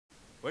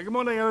Well, good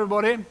morning,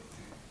 everybody.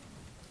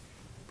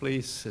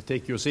 Please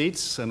take your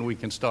seats, and we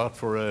can start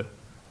for a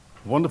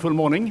wonderful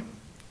morning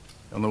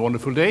on a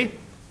wonderful day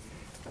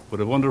with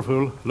a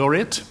wonderful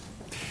laureate.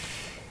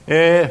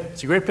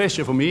 It's a great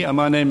pleasure for me.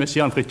 My name is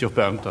Fridhtjof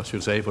Bernt, I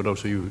should say, for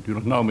those of you who do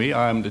not know me.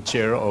 I'm the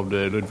chair of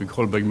the Ludvig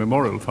Holberg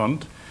Memorial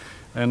Fund,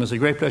 and it's a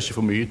great pleasure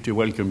for me to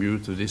welcome you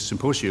to this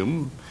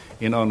symposium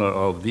in honor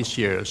of this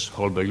year's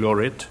Holberg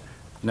laureate,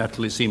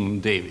 Natalie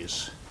Zemon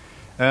Davis.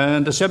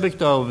 And the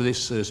subject of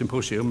this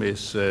symposium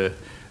is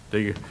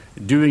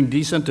doing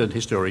Decentered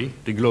history,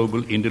 the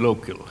global in the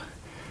local.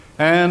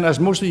 And as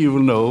most of you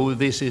will know,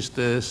 this is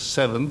the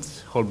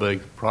 7th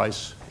Holberg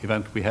Prize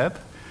event we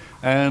have.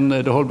 And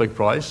the Holberg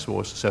Prize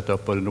was set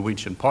up by the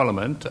Norwegian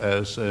Parliament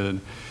as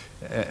an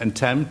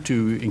attempt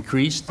to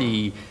increase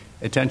the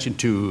attention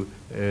to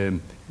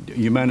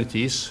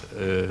humanities,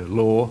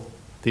 law,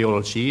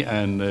 theology,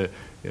 and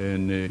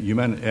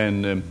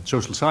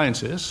social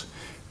sciences.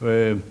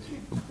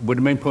 With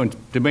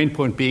the main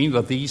point being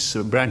that these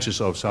branches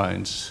of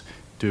science,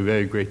 to a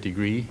very great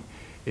degree,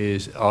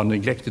 are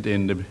neglected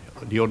in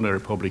the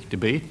ordinary public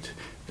debate.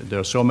 There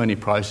are so many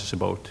prizes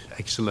about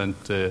excellent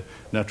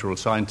natural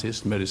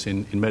scientists,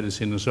 medicine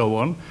and so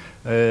on,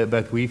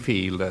 but we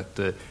feel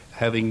that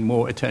having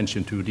more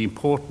attention to the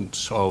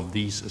importance of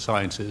these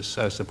sciences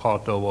as a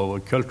part of our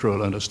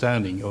cultural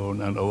understanding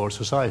and our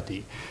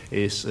society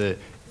is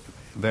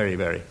very,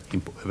 very,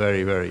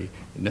 very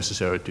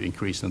necessary to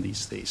increase in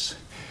these days.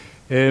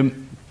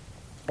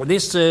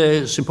 This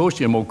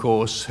symposium, of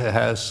course,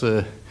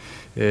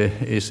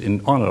 is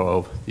in honor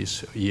of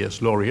this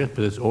year's laureate,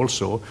 but it's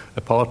also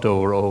a part of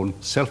our own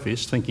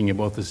selfish thinking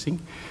about this thing.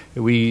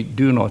 We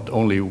do not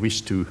only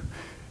wish to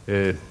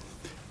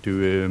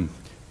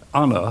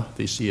honor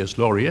this year's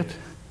laureate,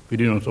 we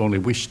do not only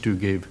wish to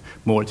give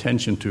more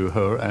attention to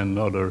her and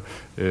other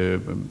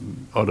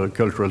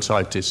cultural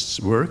scientists'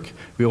 work,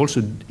 we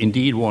also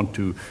indeed want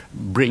to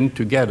bring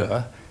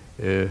together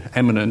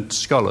eminent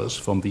scholars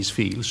from these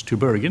fields to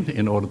Bergen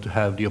in order to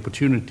have the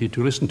opportunity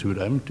to listen to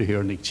them, to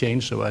hear an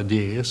exchange of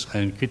ideas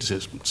and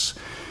criticisms.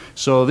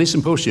 So this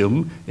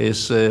symposium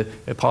is a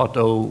part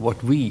of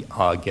what we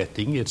are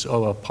getting. It's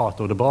our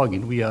part of the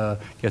bargain. We are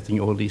getting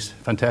all these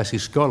fantastic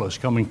scholars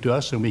coming to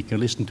us, and we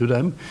can listen to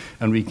them,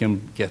 and we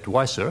can get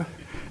wiser.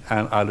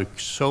 And I look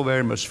so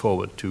very much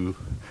forward to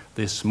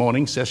this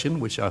morning session,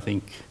 which I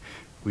think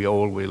we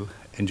all will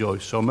enjoy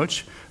so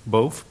much,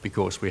 both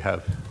because we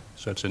have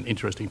such an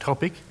interesting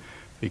topic,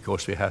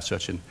 because we have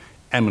such an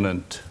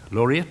eminent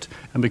laureate,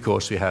 and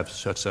because we have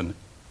such an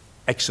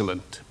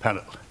excellent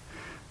panel.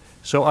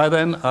 So I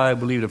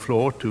will leave the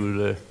floor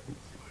to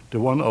the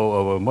one of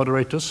our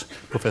moderators,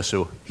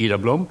 Professor Ida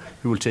Blom,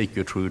 who will take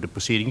you through the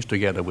proceedings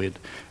together with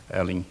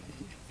Erling.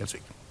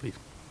 Please.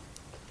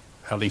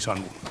 Erling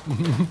Sandmo.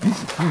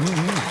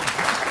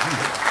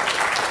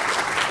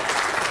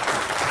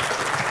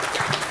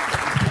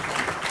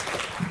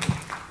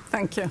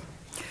 Thank you.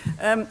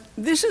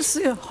 This is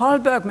the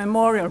Holberg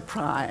Memorial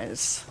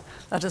Prize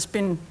that has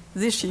been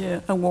this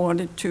year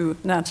awarded to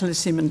Natalie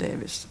Zemon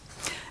Davis.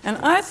 And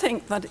I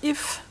think that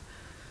if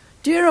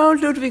dear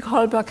old Ludvig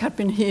Holberg had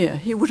been here,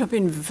 he would have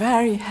been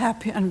very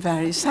happy and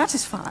very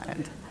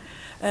satisfied.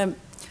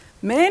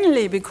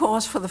 Mainly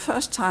because for the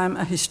first time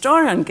a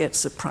historian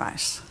gets the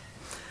prize.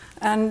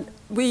 And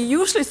we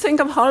usually think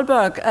of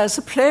Holberg as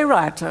a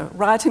playwright,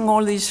 writing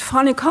all these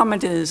funny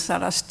comedies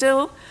that are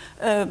still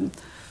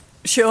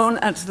shown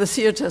at the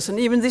theaters. And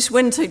even this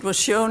winter it was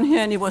shown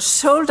here, and it was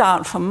sold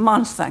out for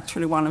months,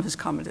 actually, one of his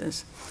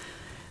comedies.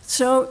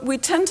 So we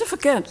tend to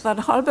forget that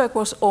Holberg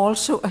was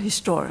also a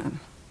historian.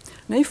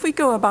 Now, if we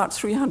go about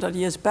 300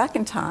 years back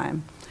in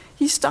time,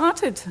 he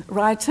started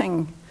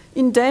writing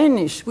in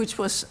Danish, which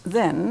was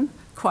then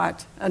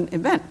quite an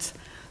event.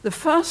 The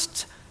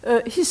first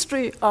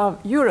history of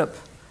Europe,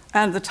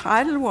 and the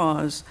title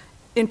was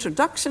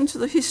Introduction to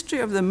the History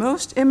of the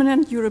Most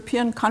Eminent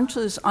European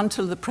Countries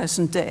Until the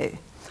Present Day.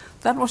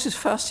 That was his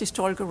first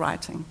historical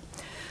writing.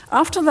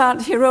 After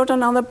that, he wrote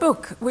another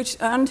book, which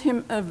earned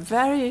him a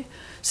very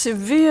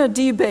severe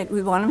debate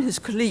with one of his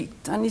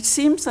colleagues. And it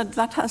seems that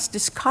that has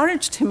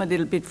discouraged him a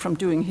little bit from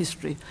doing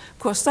history,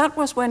 because that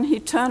was when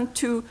he turned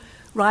to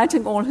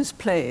writing all his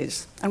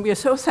plays. And we are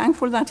so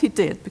thankful that he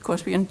did,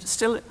 because we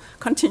still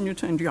continue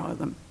to enjoy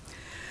them.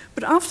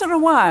 But after a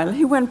while,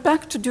 he went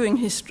back to doing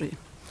history.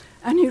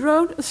 And he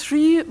wrote a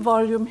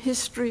 3-volume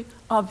history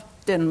of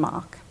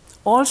Denmark,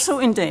 also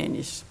in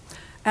Danish.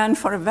 And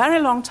for a very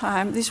long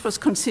time, this was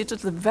considered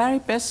the very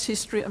best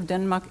history of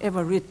Denmark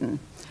ever written.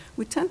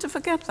 We tend to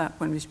forget that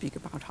when we speak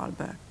about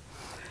Holberg.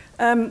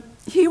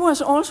 He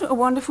was also a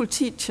wonderful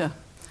teacher.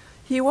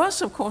 He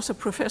was, of course, a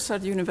professor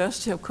at the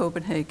University of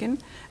Copenhagen,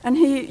 and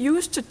he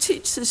used to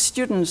teach his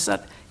students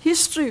that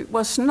history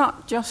was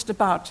not just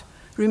about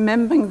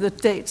remembering the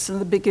dates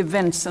and the big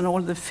events and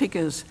all the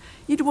figures.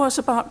 It was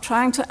about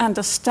trying to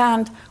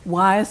understand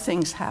why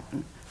things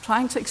happen,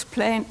 trying to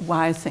explain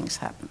why things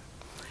happen.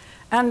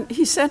 And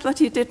he said that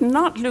he did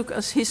not look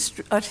at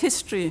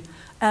history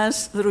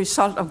as the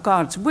result of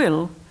God's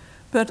will,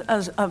 but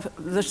as of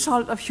the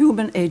result of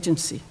human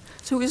agency.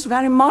 So he's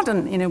very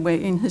modern in a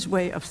way, in his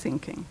way of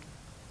thinking.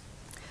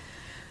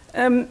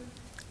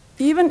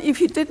 Even if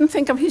he didn't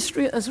think of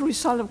history as a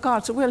result of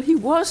God, so well, he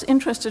was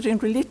interested in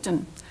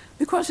religion,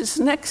 because his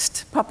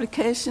next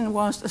publication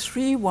was a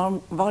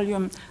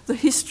 3-volume, The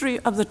History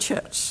of the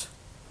Church.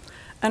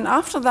 And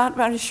after that,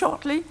 very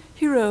shortly,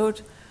 he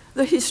wrote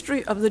The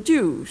History of the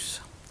Jews.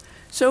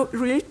 So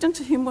religion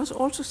to him was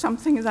also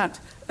something that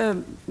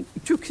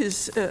took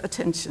his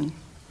attention.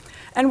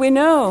 And we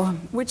know,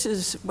 which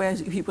is where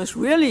he was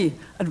really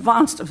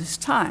advanced of his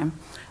time,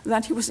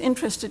 that he was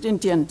interested in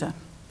gender.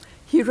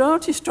 He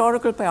wrote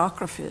historical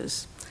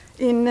biographies.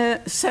 In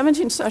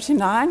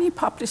 1739, he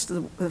published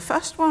the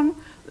first one,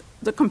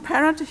 The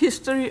Comparative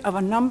History of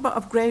a Number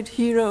of Great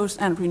Heroes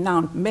and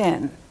Renowned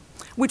Men,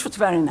 which was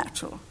very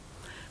natural.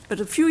 But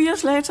a few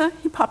years later,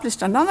 he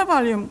published another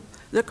volume,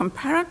 The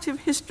Comparative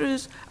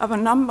Histories of a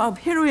Number of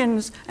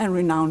Heroines and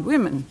Renowned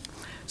Women.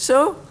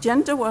 So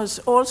gender was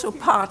also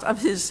part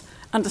of his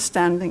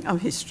understanding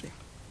of history.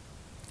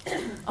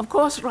 Of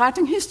course,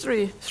 writing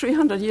history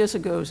 300 years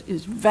ago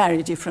is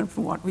very different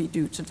from what we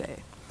do today.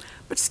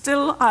 But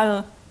still,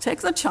 I'll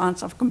take the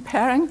chance of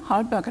comparing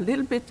Holberg a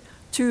little bit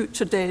to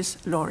today's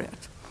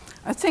laureate.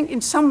 I think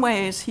in some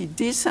ways he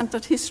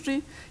decentered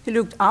history. He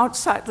looked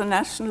outside the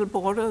national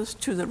borders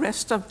to the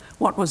rest of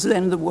what was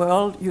then the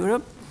world,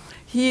 Europe.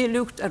 He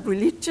looked at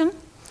religion,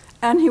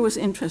 and he was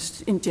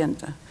interested in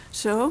gender.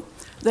 So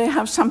they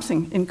have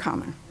something in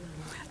common.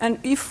 And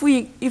if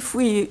we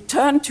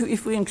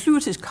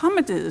include his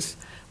comedies,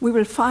 we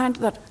will find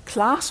that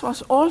class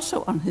was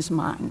also on his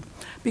mind.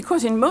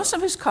 Because in most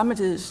of his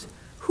comedies,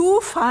 who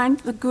find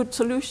the good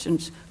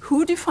solutions?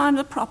 Who define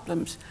the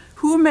problems?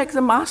 Who make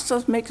the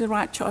masters make the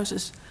right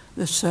choices?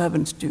 The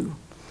servants do.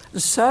 The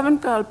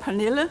servant girl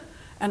Pernille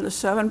and the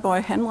servant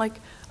boy Henrik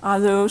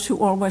are those who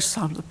always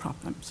solve the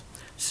problems.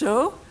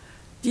 So,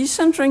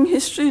 decentering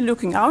history,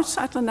 looking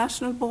outside the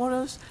national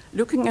borders,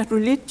 looking at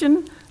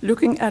religion,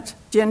 looking at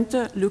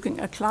gender, looking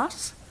at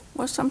class,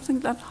 was something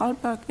that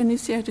Holberg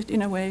initiated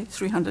in a way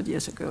 300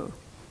 years ago.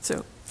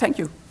 So, thank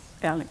you,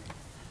 Erling.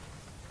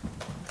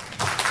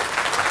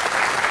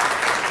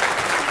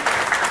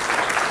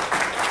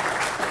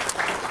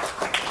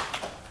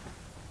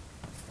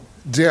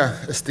 Dear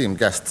esteemed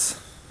guests,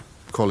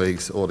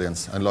 colleagues,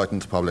 audience,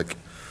 enlightened public,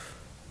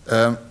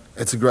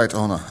 it's a great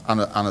honor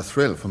and a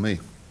thrill for me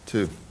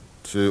too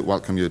to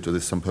welcome you to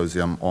this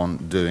symposium on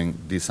doing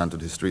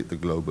decentered history, the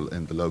global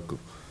in the local,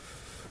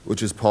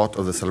 which is part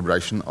of the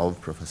celebration of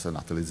Professor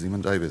Natalie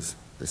Zemon,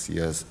 this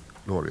year's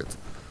laureate.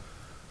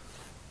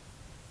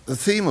 The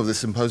theme of this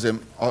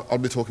symposium, I'll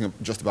be talking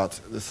just about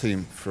the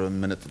theme for a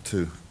minute or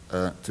two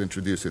to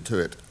introduce you to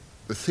it.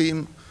 The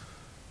theme,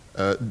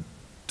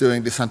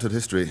 doing decentered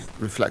history,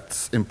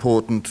 reflects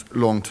important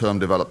long-term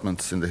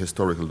developments in the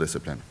historical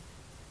discipline.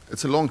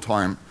 It's a long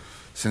time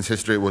since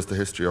history was the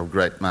history of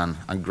great men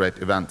and great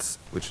events,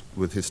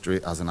 with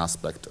history as an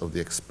aspect of the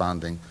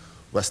expanding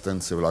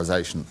Western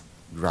civilization,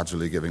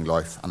 gradually giving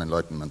life and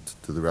enlightenment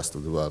to the rest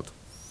of the world.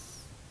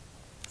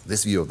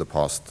 This view of the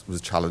past was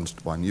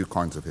challenged by new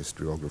kinds of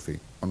historiography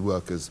on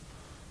workers,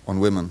 on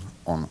women,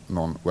 on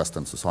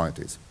non-Western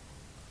societies.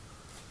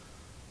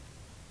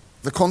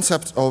 The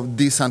concept of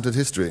decentered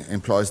history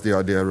implies the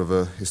idea of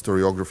a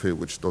historiography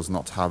which does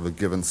not have a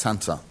given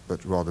center,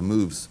 but rather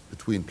moves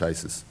between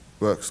places,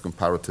 works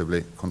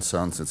comparatively,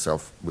 concerns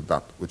itself with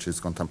that which is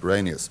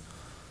contemporaneous,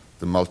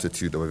 the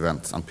multitude of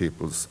events and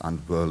peoples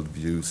and world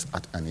views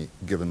at any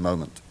given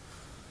moment.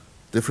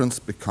 Difference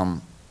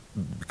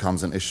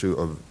becomes an issue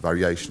of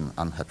variation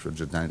and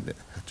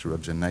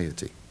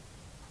heterogeneity,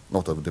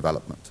 not of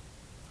development.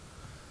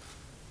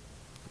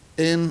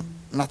 In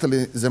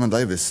Natalie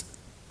Zemon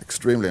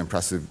extremely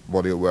impressive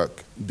body of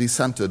work,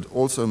 Decentered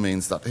also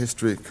means that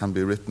history can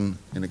be written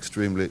in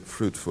extremely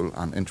fruitful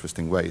and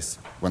interesting ways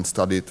when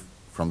studied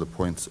from the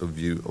point of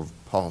view of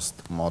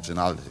past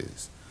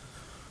marginalities,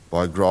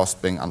 by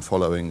grasping and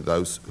following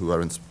those who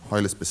are in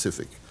highly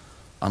specific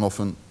and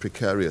often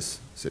precarious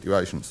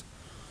situations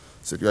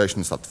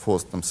that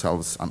force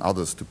themselves and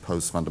others to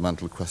pose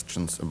fundamental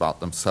questions about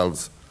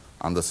themselves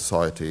and the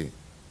society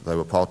they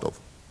were part of.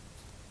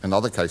 In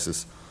other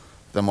cases,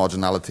 their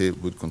marginality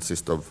would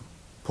consist of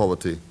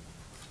poverty,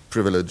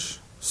 privilege,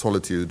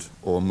 solitude,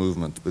 or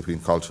movement between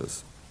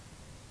cultures.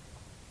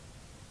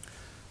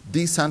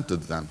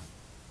 Decentered, then,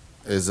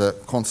 is a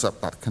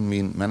concept that can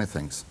mean many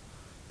things.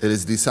 It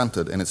is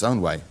decentered in its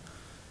own way,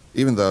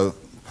 even though,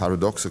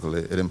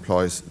 paradoxically, it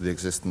implies the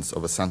existence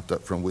of a center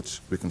from which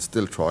we can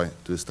still try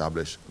to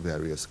establish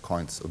various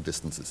kinds of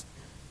distances.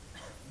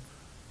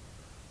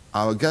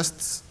 Our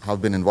guests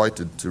have been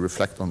invited to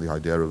reflect on the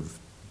idea of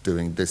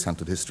doing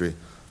decentered history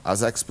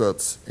as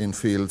experts in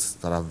fields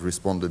that have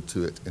responded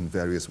to it in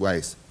various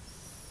ways.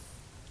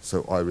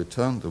 So I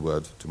return the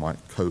word to my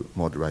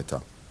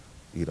co-moderator,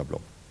 Ida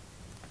Blom.